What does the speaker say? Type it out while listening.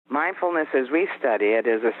mindfulness, as we study it,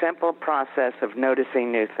 is a simple process of noticing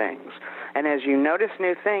new things. And as you notice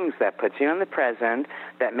new things, that puts you in the present,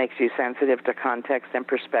 that makes you sensitive to context and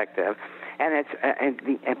perspective. And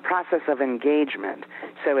it's a process of engagement,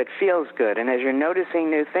 so it feels good. And as you're noticing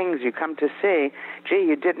new things, you come to see, gee,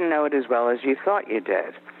 you didn't know it as well as you thought you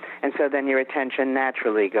did. And so then your attention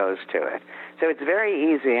naturally goes to it. So it's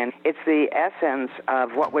very easy, and it's the essence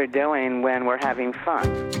of what we're doing when we're having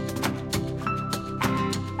fun.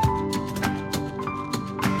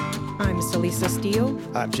 I'm Celisa Steele.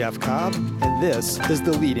 I'm Jeff Cobb, and this is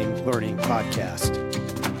the Leading Learning Podcast.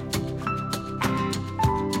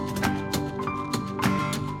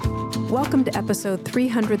 Welcome to episode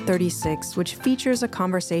 336, which features a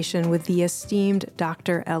conversation with the esteemed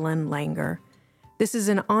Dr. Ellen Langer. This is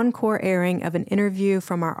an encore airing of an interview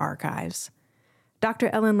from our archives. Dr.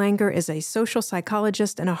 Ellen Langer is a social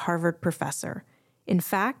psychologist and a Harvard professor. In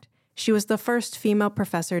fact, she was the first female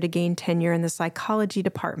professor to gain tenure in the psychology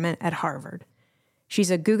department at Harvard. She's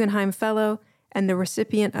a Guggenheim Fellow and the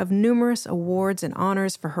recipient of numerous awards and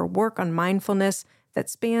honors for her work on mindfulness that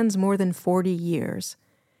spans more than 40 years.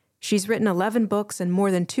 She's written 11 books and more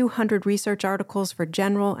than 200 research articles for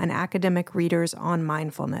general and academic readers on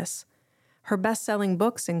mindfulness. Her best-selling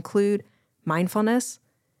books include Mindfulness,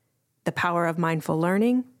 The Power of Mindful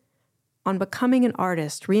Learning, On Becoming an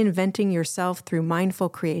Artist, Reinventing Yourself Through Mindful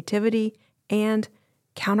Creativity, and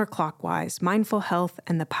Counterclockwise, Mindful Health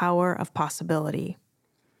and the Power of Possibility.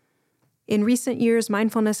 In recent years,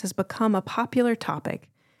 mindfulness has become a popular topic,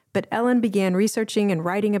 but Ellen began researching and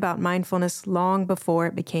writing about mindfulness long before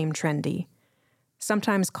it became trendy.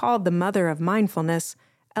 Sometimes called the mother of mindfulness,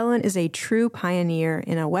 Ellen is a true pioneer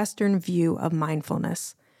in a Western view of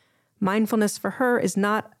mindfulness. Mindfulness for her is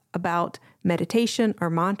not about meditation or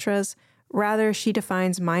mantras. Rather, she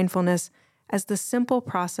defines mindfulness as the simple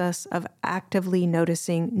process of actively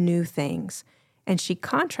noticing new things. And she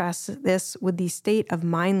contrasts this with the state of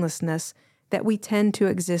mindlessness that we tend to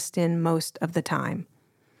exist in most of the time.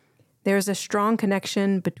 There is a strong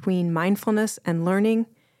connection between mindfulness and learning,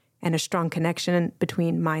 and a strong connection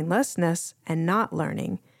between mindlessness and not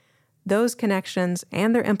learning. Those connections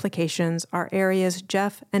and their implications are areas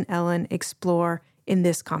Jeff and Ellen explore in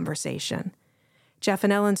this conversation. Jeff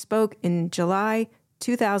and Ellen spoke in July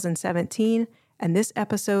 2017, and this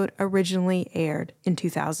episode originally aired in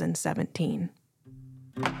 2017.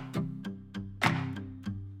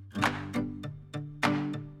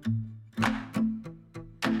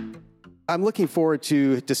 I'm looking forward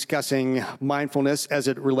to discussing mindfulness as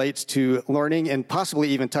it relates to learning and possibly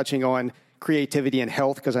even touching on creativity and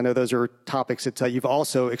health, because I know those are topics that you've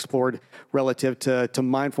also explored relative to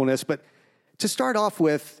mindfulness. But to start off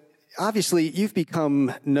with, obviously, you've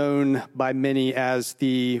become known by many as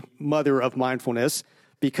the mother of mindfulness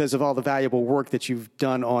because of all the valuable work that you've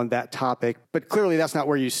done on that topic. But clearly, that's not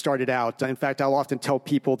where you started out. In fact, I'll often tell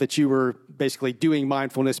people that you were basically doing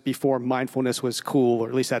mindfulness before mindfulness was cool, or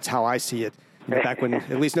at least that's how I see it. Back when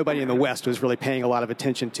at least nobody in the West was really paying a lot of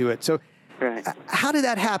attention to it. So how did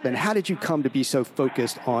that happen? How did you come to be so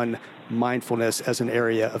focused on mindfulness as an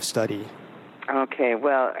area of study? Okay,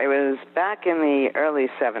 well, it was back in the early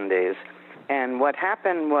 70s. And what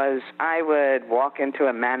happened was I would walk into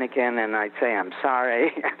a mannequin and I'd say, I'm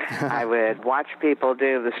sorry. I would watch people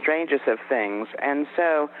do the strangest of things. And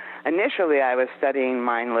so initially I was studying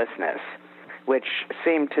mindlessness, which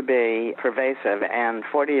seemed to be pervasive. And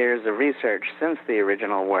 40 years of research since the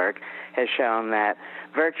original work has shown that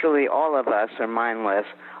virtually all of us are mindless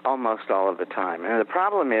almost all of the time. And the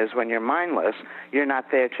problem is when you're mindless, you're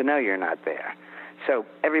not there to know you're not there. So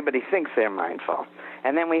everybody thinks they're mindful.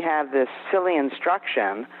 And then we have this silly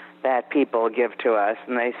instruction that people give to us,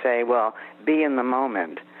 and they say, well, be in the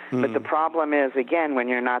moment. But the problem is, again, when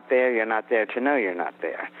you're not there to know you're not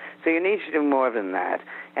there. So you need to do more than that.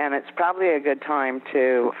 And it's probably a good time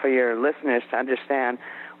for your listeners to understand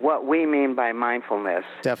what we mean by mindfulness,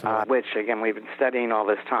 which, again, we've been studying all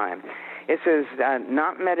this time. This is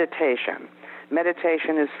not meditation.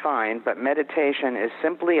 Meditation is fine, but meditation is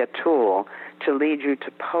simply a tool to lead you to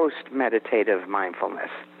post-meditative mindfulness.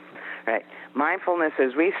 Right? Mindfulness,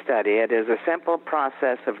 as we study it, is a simple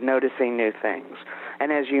process of noticing new things.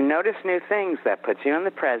 And as you notice new things, that puts you in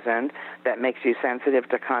the present, that makes you sensitive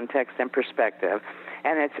to context and perspective,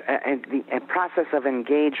 and it's a process of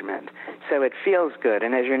engagement, so it feels good.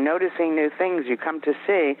 And as you're noticing new things, you come to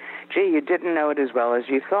see, gee, you didn't know it as well as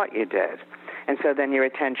you thought you did. And so then your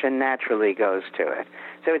attention naturally goes to it.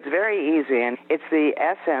 So it's very easy, and it's the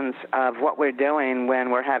essence of what we're doing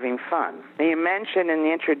when we're having fun. Now, you mentioned in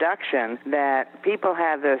the introduction that people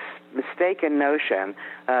have this mistaken notion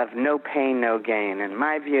of no pain, no gain. And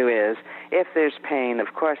my view is, if there's pain,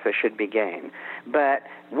 of course there should be gain. But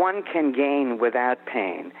one can gain without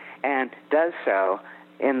pain, and does so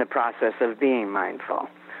in the process of being mindful.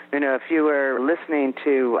 You know, if you were listening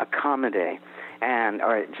to a comedy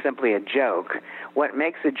or simply a joke, what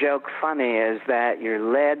makes a joke funny is that you're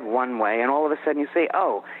led one way, and all of a sudden you say,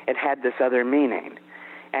 oh, it had this other meaning.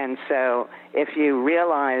 And so if you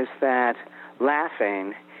realize that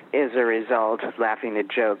laughing is a result, laughing at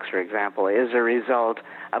jokes, for example, is a result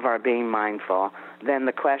of our being mindful, then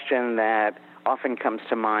the question that often comes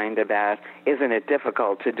to mind about, isn't it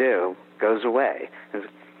difficult to do, goes away.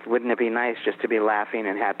 Wouldn't it be nice just to be laughing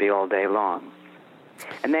and happy all day long?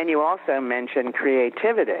 And then you also mentioned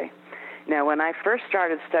creativity. Now, when I first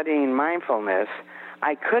started studying mindfulness,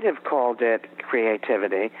 I could have called it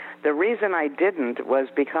creativity. The reason I didn't was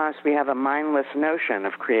because we have a mindless notion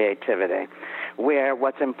of creativity, where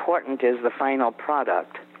what's important is the final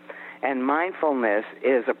product. And mindfulness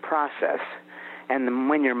is a process. And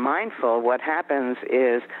when you're mindful, what happens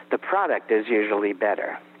is the product is usually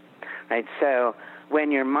better. Right? So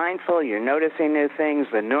when you're mindful, you're noticing new things,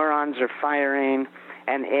 the neurons are firing,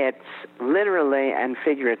 and it's literally and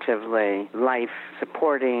figuratively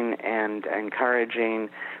life-supporting and encouraging.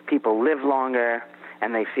 People live longer,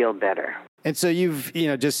 and they feel better. And so you've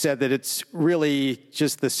just said that it's really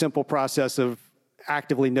just the simple process of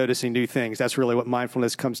actively noticing new things. That's really what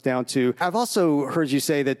mindfulness comes down to. I've also heard you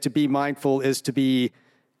say that to be mindful is to be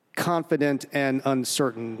confident and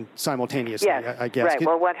uncertain simultaneously, yes, I guess. Right.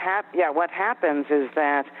 Well, what happens is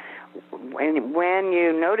that when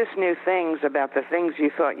you notice new things about the things you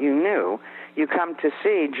thought you knew, you come to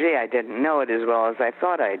see, gee, I didn't know it as well as I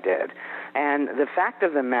thought I did. And the fact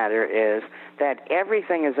of the matter is that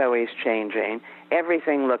everything is always changing.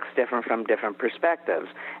 Everything looks different from different perspectives.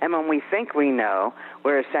 And when we think we know,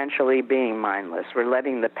 we're essentially being mindless. We're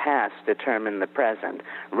letting the past determine the present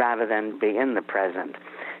rather than be in the present.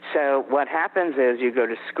 So what happens is you go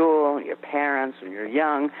to school, your parents, when you're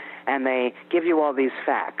young, and they give you all these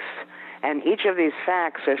facts. And each of these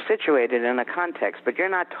facts are situated in a context, but you're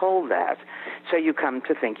not told that. So you come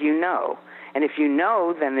to think you know. And if you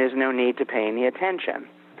know, then there's no need to pay any attention.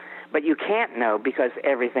 But you can't know because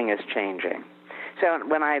everything is changing. So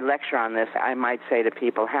when I lecture on this, I might say to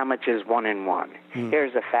people, how much is 1 and 1?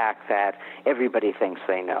 Here's a fact that everybody thinks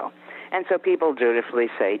they know. And so people dutifully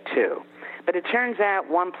say 2. But it turns out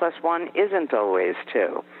 1 plus 1 isn't always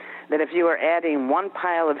 2. That if you are adding one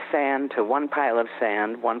pile of sand to one pile of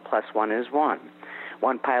sand, 1 plus 1 is 1.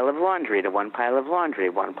 One pile of laundry to one pile of laundry,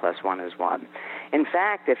 1 plus 1 is 1. In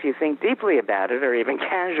fact, if you think deeply about it, or even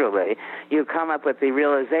casually, you come up with the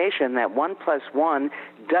realization that 1 plus 1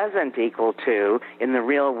 doesn't equal 2 in the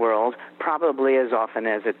real world probably as often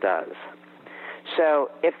as it does. So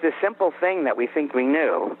if the simple thing that we think we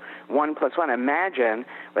knew, 1 plus 1, imagine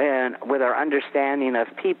with our understanding of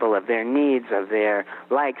people, of their needs, of their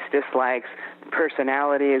likes, dislikes,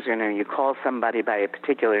 personalities, you call somebody by a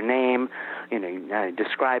particular name,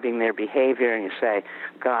 describing their behavior, and you say,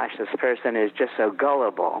 gosh, this person is just so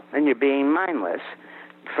gullible. And you're being mindless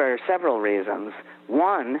for several reasons.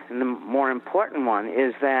 One, and the more important one,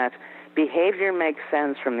 is that behavior makes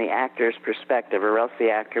sense from the actor's perspective, or else the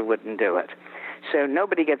actor wouldn't do it. So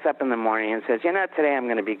nobody gets up in the morning and says, today I'm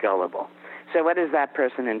going to be gullible. So what is that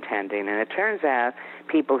person intending? And it turns out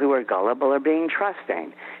people who are gullible are being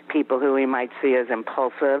trusting. People who we might see as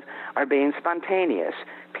impulsive are being spontaneous.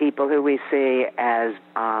 People who we see as,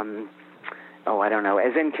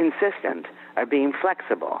 as inconsistent are being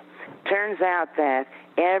flexible. Turns out that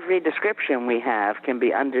every description we have can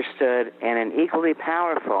be understood in an equally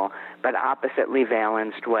powerful but oppositely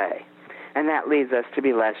valenced way. And that leads us to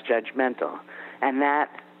be less judgmental. And that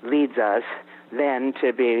leads us then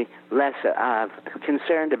to be less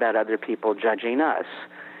concerned about other people judging us.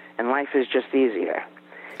 And life is just easier.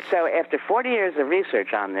 So after 40 years of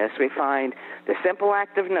research on this, we find the simple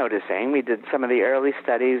act of noticing. We did some of the early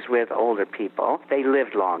studies with older people. They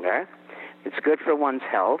lived longer. It's good for one's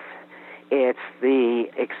health. It's the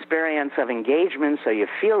experience of engagement, so you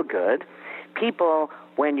feel good. People,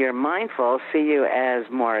 when you're mindful, see you as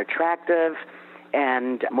more attractive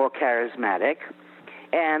and more charismatic,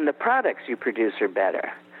 and the products you produce are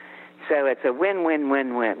better. So it's a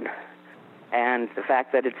win-win-win-win. And the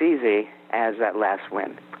fact that it's easy as that last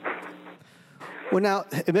win. Well, now,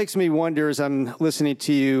 it makes me wonder as I'm listening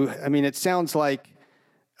to you, it sounds like,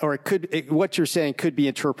 or what you're saying could be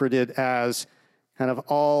interpreted as kind of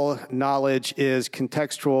all knowledge is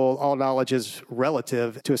contextual, all knowledge is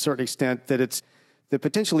relative to a certain extent, that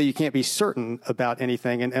potentially you can't be certain about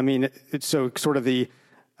anything. And I mean, it's so sort of the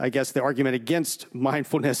argument against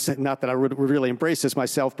mindfulness, not that I would really embrace this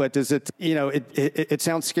myself, but does it, it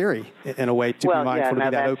sounds scary in a way to be mindful, to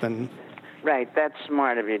be that open. Right. That's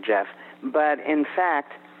smart of you, Jeff. But in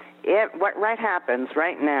fact, what happens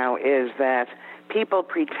right now is that people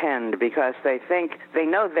pretend because they think they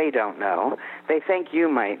know they don't know. They think you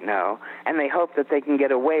might know, and they hope that they can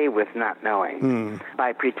get away with not knowing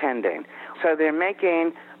by pretending. So they're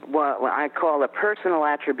making what I call a personal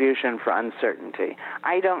attribution for uncertainty.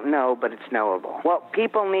 I don't know, but it's knowable. What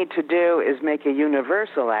people need to do is make a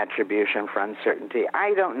universal attribution for uncertainty.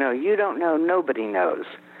 I don't know, you don't know, nobody knows.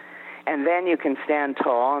 And then you can stand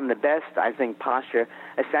tall, and the best, I think, posture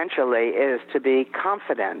essentially is to be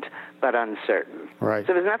confident but uncertain. Right.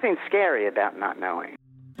 So there's nothing scary about not knowing.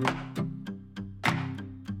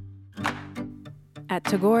 At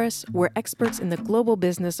Tagoras, we're experts in the global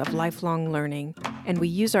business of lifelong learning, and we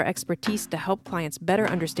use our expertise to help clients better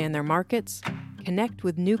understand their markets, connect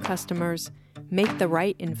with new customers, make the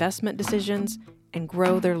right investment decisions, and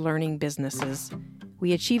grow their learning businesses.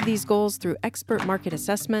 We achieve these goals through expert market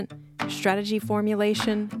assessment, strategy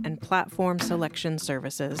formulation, and platform selection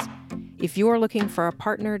services. If you're looking for a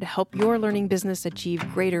partner to help your learning business achieve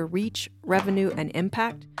greater reach, revenue, and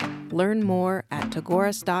impact, learn more at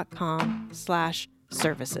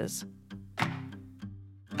tagoras.com/services.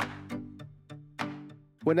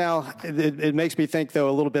 Well, now it makes me think, though,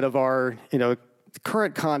 a little bit of our,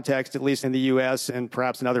 current context, at least in the U.S. and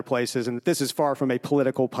perhaps in other places. And this is far from a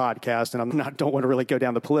political podcast, and don't want to really go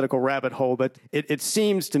down the political rabbit hole, but it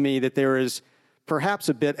seems to me that there is perhaps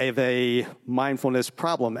a bit of a mindfulness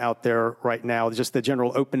problem out there right now, just the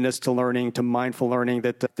general openness to learning, to mindful learning,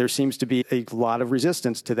 that there seems to be a lot of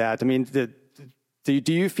resistance to that. I mean,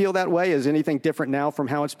 do you feel that way? Is anything different now from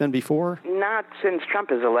how it's been before? Not since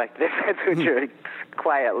Trump is elected. That's what you're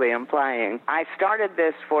quietly implying. I started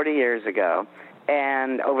this 40 years ago.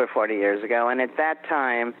 And over 40 years ago. And at that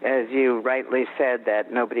time, as you rightly said,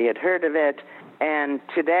 that nobody had heard of it. And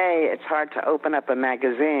today, it's hard to open up a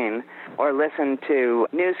magazine or listen to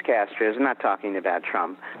newscasters, I'm not talking about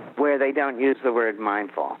Trump, where they don't use the word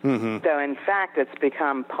mindful. Mm-hmm. So in fact, it's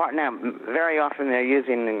become part, now very often they're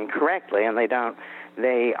using it incorrectly, and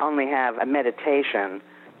they only have a meditation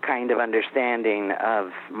kind of understanding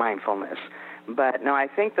of mindfulness. But no, I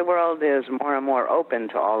think the world is more and more open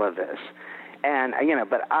to all of this. And,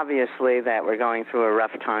 but obviously that we're going through a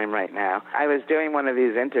rough time right now. I was doing one of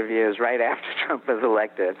these interviews right after Trump was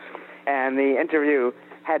elected, and the interview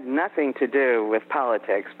had nothing to do with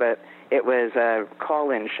politics, but it was a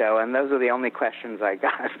call-in show, and those are the only questions I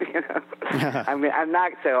got. I'm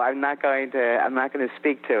not going to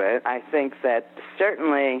speak to it. I think that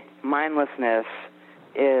certainly mindlessness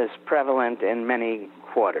is prevalent in many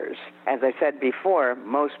quarters. As I said before,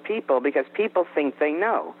 most people, because people think they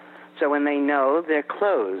know. So when they know, they're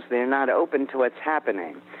closed. They're not open to what's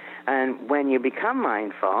happening. And when you become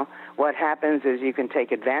mindful, what happens is you can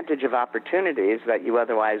take advantage of opportunities that you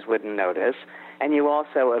otherwise wouldn't notice, and you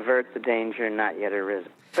also avert the danger not yet arisen.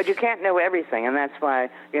 But you can't know everything, and that's why,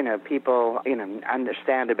 people,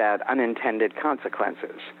 understand about unintended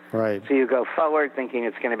consequences. Right. So you go forward thinking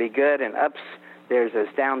it's going to be good, and ups, there's this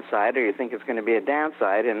downside, or you think it's going to be a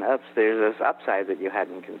downside, and ups, there's this upside that you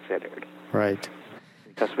hadn't considered. Right.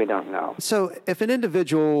 Because we don't know. So if an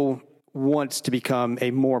individual wants to become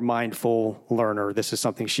a more mindful learner, this is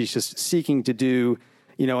something she's just seeking to do,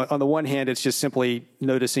 on the one hand, it's just simply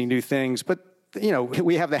noticing new things, but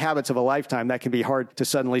we have the habits of a lifetime that can be hard to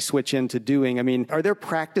suddenly switch into doing. I mean, are there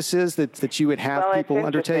practices that you would have people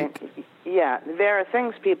undertake? Yeah, there are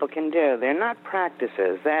things people can do. They're not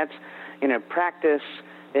practices. That's, practice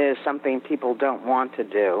is something people don't want to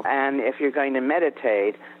do. And if you're going to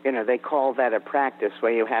meditate, they call that a practice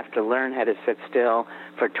where you have to learn how to sit still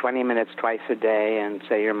for 20 minutes twice a day and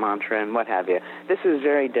say your mantra and what have you. This is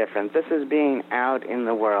very different. This is being out in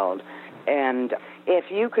the world. And if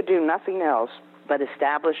you could do nothing else but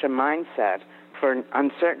establish a mindset for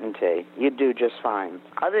uncertainty, you'd do just fine.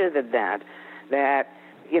 Other than that,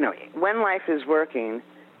 when life is working,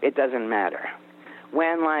 it doesn't matter.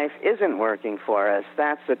 When life isn't working for us,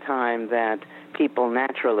 that's the time that people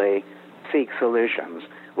naturally seek solutions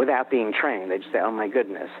without being trained. They just say, oh, my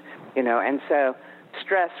goodness. And so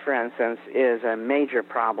stress, for instance, is a major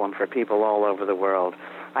problem for people all over the world.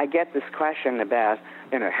 I get this question about,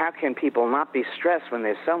 how can people not be stressed when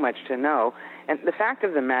there's so much to know? And the fact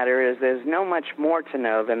of the matter is there's no much more to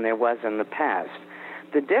know than there was in the past.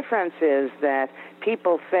 The difference is that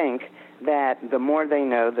people think that the more they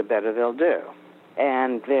know, the better they'll do.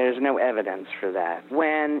 And there's no evidence for that.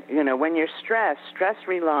 When you're stressed, stress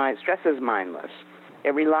is mindless.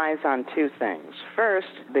 It relies on two things. First,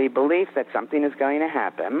 the belief that something is going to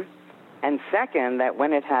happen, and second, that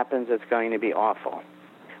when it happens, it's going to be awful.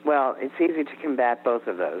 Well, it's easy to combat both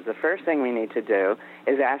of those. The first thing we need to do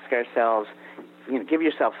is ask ourselves, give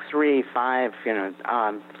yourself 3, 5,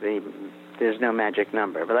 there's no magic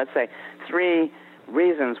number, but let's say 3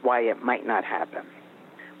 reasons why it might not happen.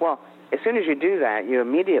 Well, as soon as you do that, you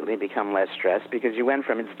immediately become less stressed because you went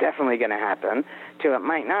from it's definitely going to happen to it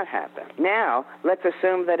might not happen. Now, let's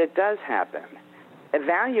assume that it does happen.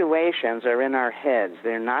 Evaluations are in our heads.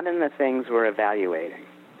 They're not in the things we're evaluating.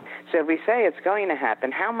 So if we say it's going to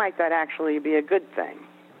happen, how might that actually be a good thing?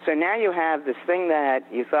 So now you have this thing that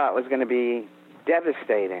you thought was going to be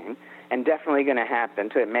devastating and definitely going to happen.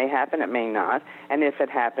 So it may happen, it may not. And if it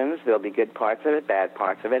happens, there'll be good parts of it, bad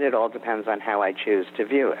parts of it. It all depends on how I choose to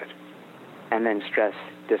view it. And then stress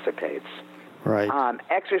dissipates. Right.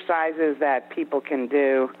 Exercises that people can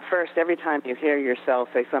do. First, every time you hear yourself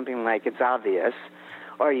say something like it's obvious,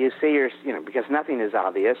 or you see because nothing is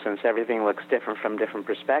obvious since everything looks different from different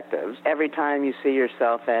perspectives. Every time you see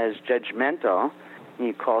yourself as judgmental,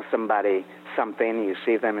 you call somebody something, you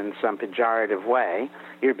see them in some pejorative way,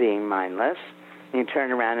 you're being mindless. You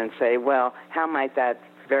turn around and say, well, how might that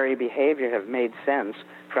very behavior have made sense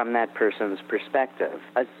from that person's perspective?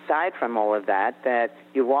 Aside from all of that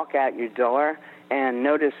you walk out your door and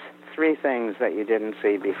notice 3 things that you didn't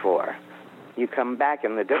see before. You come back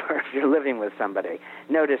in the door if you're living with somebody.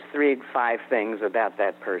 Notice 3 to 5 things about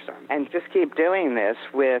that person. And just keep doing this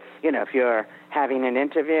with, if you're having an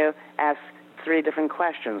interview, ask 3 different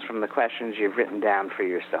questions from the questions you've written down for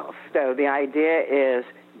yourself. So the idea is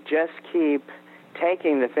just keep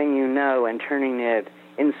taking the thing you know and turning it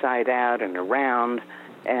inside out and around.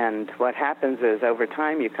 And what happens is over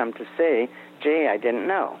time you come to see, gee, I didn't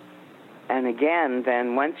know. And again,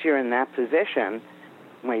 then once you're in that position,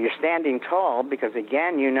 when you're standing tall, because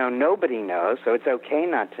again, nobody knows, so it's okay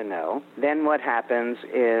not to know, then what happens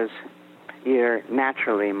is you're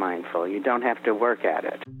naturally mindful. You don't have to work at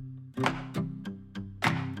it.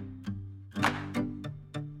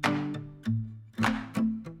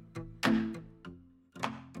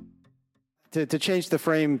 To change the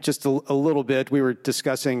frame just a little bit, we were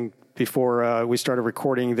discussing before we started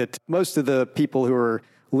recording that most of the people who are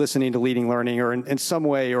listening to Leading Learning are in some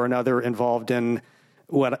way or another involved in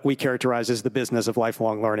what we characterize as the business of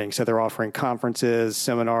lifelong learning. So they're offering conferences,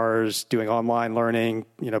 seminars, doing online learning,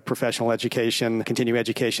 professional education, continuing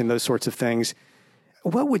education, those sorts of things.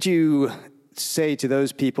 What would you say to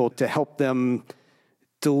those people to help them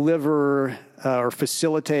deliver or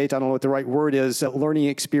facilitate, I don't know what the right word is, learning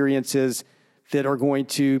experiences that are going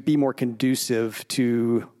to be more conducive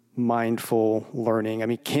to mindful learning? I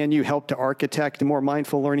mean, can you help to architect a more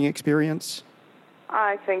mindful learning experience?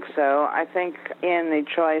 I think so. I think in the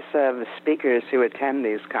choice of speakers who attend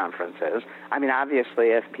these conferences,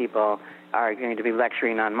 obviously if people are going to be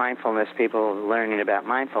lecturing on mindfulness, people learning about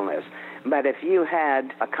mindfulness. But if you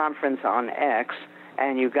had a conference on X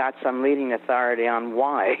and you got some leading authority on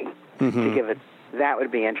Y to give it, that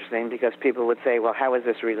would be interesting because people would say, well, how is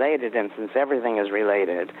this related? And since everything is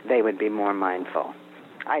related, they would be more mindful.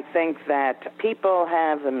 I think that people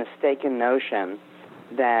have the mistaken notion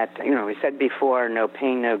that, we said before, no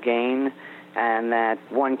pain, no gain, and that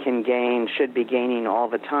one should be gaining all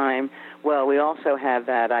the time. Well, we also have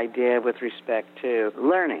that idea with respect to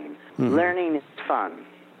learning. Mm-hmm. Learning is fun.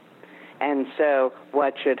 And so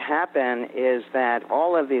what should happen is that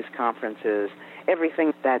all of these conferences,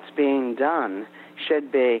 everything that's being done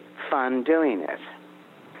should be fun doing it.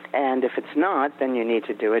 And if it's not, then you need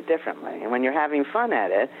to do it differently. And when you're having fun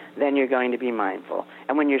at it, then you're going to be mindful.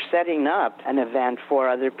 And when you're setting up an event for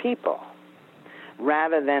other people,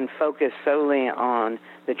 rather than focus solely on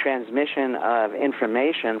the transmission of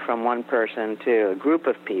information from one person to a group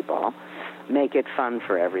of people, make it fun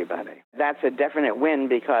for everybody. That's a definite win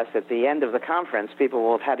because at the end of the conference, people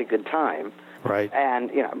will have had a good time. Right. And,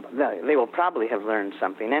 they will probably have learned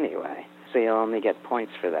something anyway. So you'll only get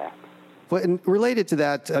points for that. Well, and related to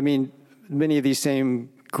that, many of these same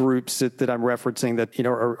groups that I'm referencing that,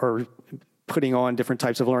 are putting on different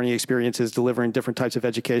types of learning experiences, delivering different types of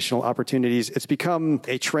educational opportunities. It's become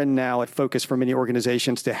a trend now, a focus for many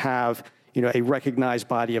organizations to have, a recognized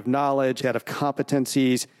body of knowledge, set of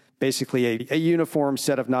competencies, basically a uniform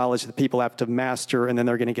set of knowledge that people have to master, and then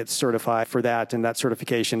they're going to get certified for that. And that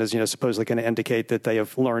certification is, supposedly going to indicate that they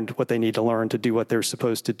have learned what they need to learn to do what they're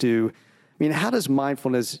supposed to do. How does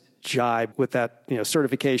mindfulness jibe with that,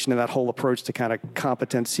 certification and that whole approach to kind of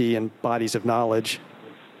competency and bodies of knowledge?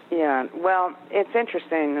 Yeah, well, it's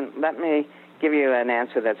interesting. Let me give you an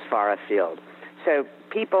answer that's far afield. So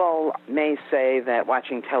people may say that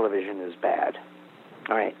watching television is bad,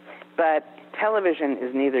 all right? But television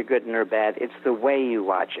is neither good nor bad. It's the way you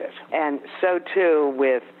watch it. And so, too,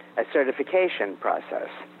 with a certification process.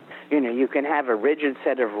 You can have a rigid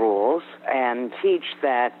set of rules and teach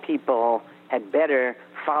that people had better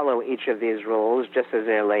follow each of these rules just as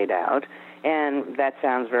they're laid out, and that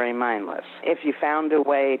sounds very mindless. If you found a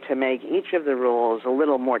way to make each of the rules a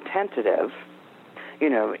little more tentative,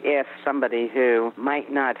 if somebody who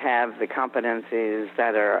might not have the competencies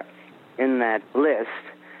that are in that list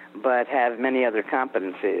but have many other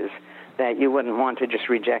competencies, that you wouldn't want to just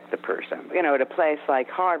reject the person. At a place like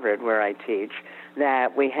Harvard where I teach,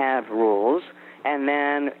 that we have rules, and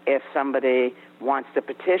then if somebody wants to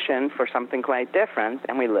petition for something quite different,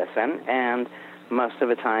 and we listen, and most of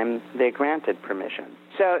the time they're granted permission.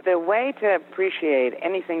 So the way to appreciate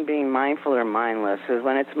anything being mindful or mindless is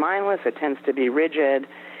when it's mindless, it tends to be rigid,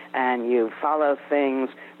 and you follow things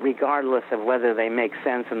regardless of whether they make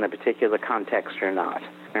sense in the particular context or not.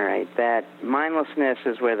 All right, that mindlessness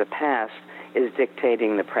is where the past is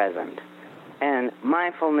dictating the present. And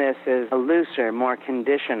mindfulness is a looser, more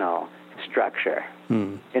conditional structure.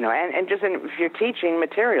 And just if you're teaching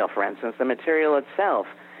material, for instance, the material itself,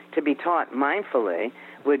 to be taught mindfully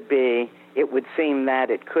it would seem that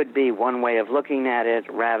it could be one way of looking at it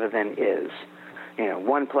rather than is.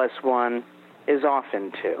 1 + 1 is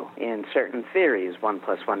often 2. In certain theories, 1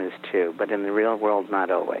 + 1 is 2, but in the real world, not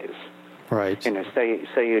always. Right.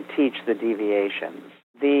 So you teach the deviations.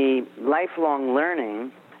 The lifelong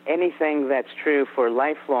learning, anything that's true for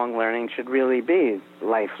lifelong learning should really be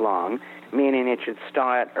lifelong, meaning it should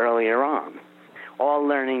start earlier on. All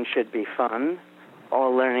learning should be fun.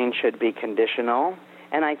 All learning should be conditional.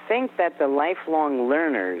 And I think that the lifelong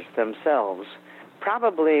learners themselves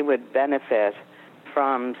probably would benefit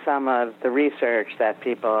from some of the research that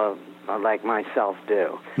people like myself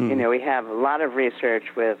do. We have a lot of research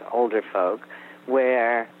with older folk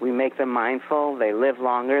where we make them mindful, they live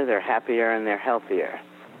longer, they're happier, and they're healthier.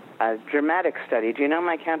 A dramatic study. Do you know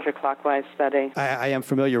my counterclockwise study? I am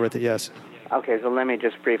familiar with it, yes. Okay, so let me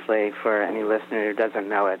just briefly, for any listener who doesn't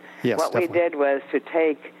know it. Yes, what definitely. we did was to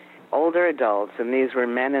take older adults, and these were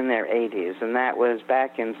men in their 80s, and that was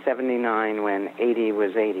back in 79 when 80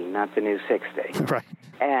 was 80, not the new 60. Right.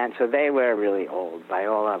 And so they were really old by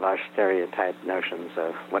all of our stereotyped notions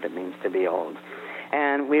of what it means to be old.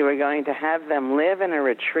 And we were going to have them live in a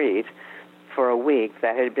retreat for a week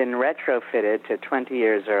that had been retrofitted to 20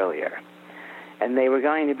 years earlier. And they were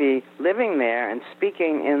going to be living there and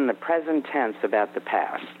speaking in the present tense about the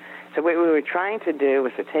past. So what we were trying to do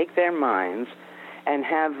was to take their minds and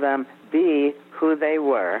have them be who they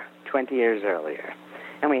were 20 years earlier.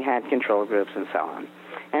 And we had control groups and so on.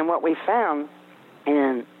 And what we found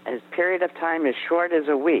in a period of time as short as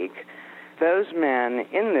a week, those men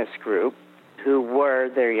in this group who were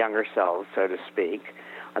their younger selves, so to speak,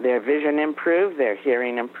 their vision improved, their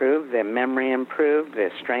hearing improved, their memory improved,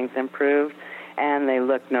 their strength improved, and they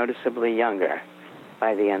looked noticeably younger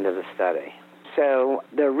by the end of the study. So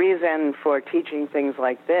the reason for teaching things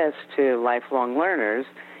like this to lifelong learners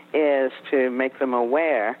is to make them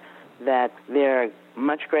aware that there are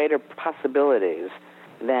much greater possibilities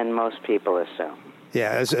than most people assume.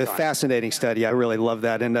 Yeah, it's a fascinating study. I really love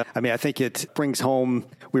that. And I think it brings home,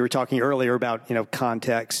 we were talking earlier about,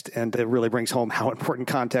 context, and it really brings home how important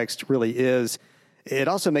context really is. It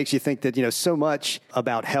also makes you think that, so much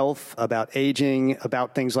about health, about aging,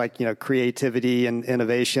 about things like, creativity and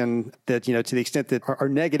innovation, that, to the extent that our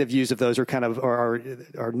negative views of those are kind of, or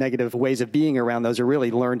our negative ways of being around those are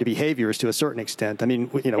really learned behaviors to a certain extent. I mean,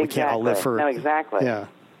 we can't all live for... No, exactly. Yeah.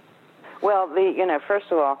 Well, first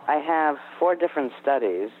of all, I have 4 different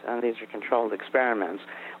studies, and these are controlled experiments,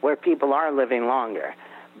 where people are living longer.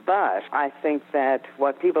 But I think that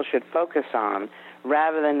what people should focus on,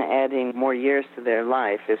 rather than adding more years to their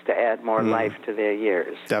life, is to add more life to their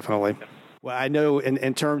years. Definitely. Well, I know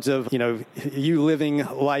in terms of, you living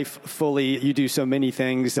life fully, you do so many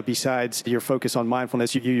things besides your focus on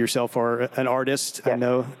mindfulness. You yourself are an artist, yes. I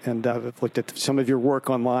know, and I've looked at some of your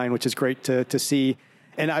work online, which is great to see.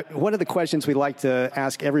 And one of the questions we like to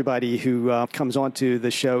ask everybody who comes onto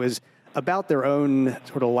the show is about their own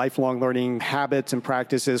sort of lifelong learning habits and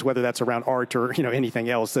practices, whether that's around art or, anything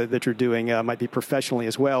else that you're doing, might be professionally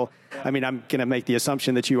as well. I mean, I'm going to make the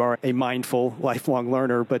assumption that you are a mindful lifelong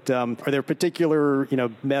learner, but are there particular,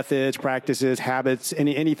 methods, practices, habits,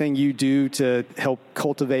 anything you do to help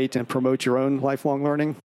cultivate and promote your own lifelong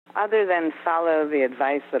learning? Other than follow the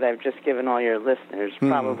advice that I've just given all your listeners,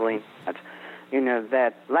 probably not.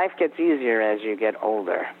 That life gets easier as you get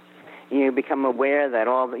older. You become aware that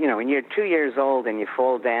when you're 2 years old and you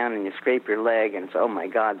fall down and you scrape your leg and it's, oh my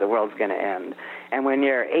God, the world's going to end. And when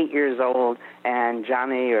you're 8 years old and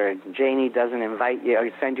Johnny or Janie doesn't invite you or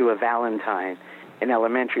send you a Valentine in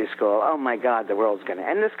elementary school, oh my God, the world's going to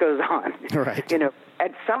end. And this goes on. Right.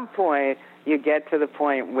 At some point, you get to the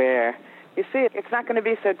point where you see it's not going to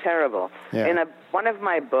be so terrible. Yeah. In one of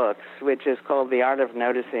my books, which is called The Art of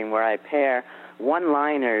Noticing, where I pair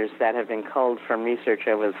one-liners that have been culled from research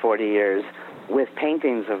over 40 years with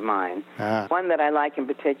paintings of mine. One that I like in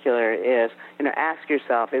particular is, ask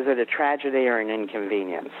yourself, is it a tragedy or an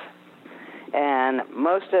inconvenience? And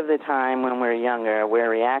most of the time when we're younger, we're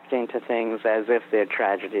reacting to things as if they're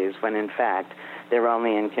tragedies, when in fact they're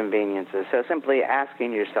only inconveniences. So simply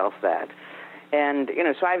asking yourself that. And,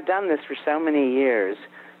 so I've done this for so many years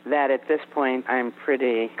that at this point I'm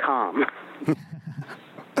pretty calm.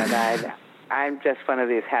 But I'm just one of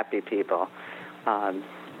these happy people.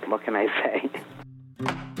 What can I say?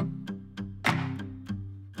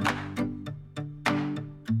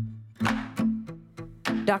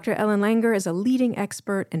 Dr. Ellen Langer is a leading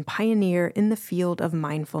expert and pioneer in the field of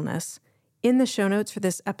mindfulness. In the show notes for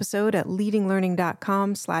this episode at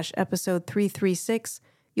leadinglearning.com/episode 336,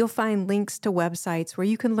 you'll find links to websites where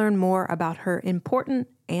you can learn more about her important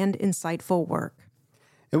and insightful work.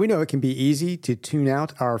 And we know it can be easy to tune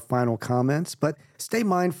out our final comments, but stay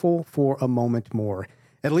mindful for a moment more.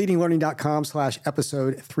 At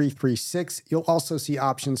leadinglearning.com/episode 336, you'll also see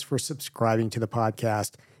options for subscribing to the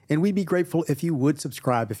podcast. And we'd be grateful if you would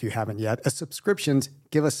subscribe if you haven't yet, as subscriptions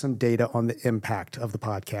give us some data on the impact of the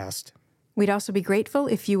podcast. We'd also be grateful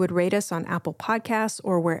if you would rate us on Apple Podcasts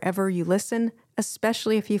or wherever you listen,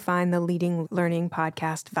 especially if you find the Leading Learning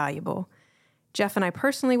podcast valuable. Jeff and I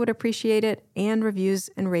personally would appreciate it, and reviews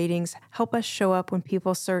and ratings help us show up when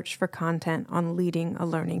people search for content on leading a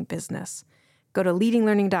learning business. Go to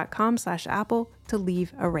leadinglearning.com/Apple to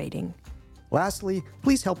leave a rating. Lastly,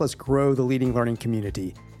 please help us grow the Leading Learning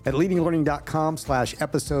community. At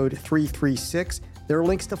leadinglearning.com/episode 336, there are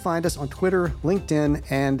links to find us on Twitter, LinkedIn,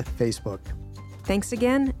 and Facebook. Thanks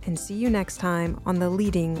again, and see you next time on the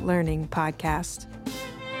Leading Learning podcast.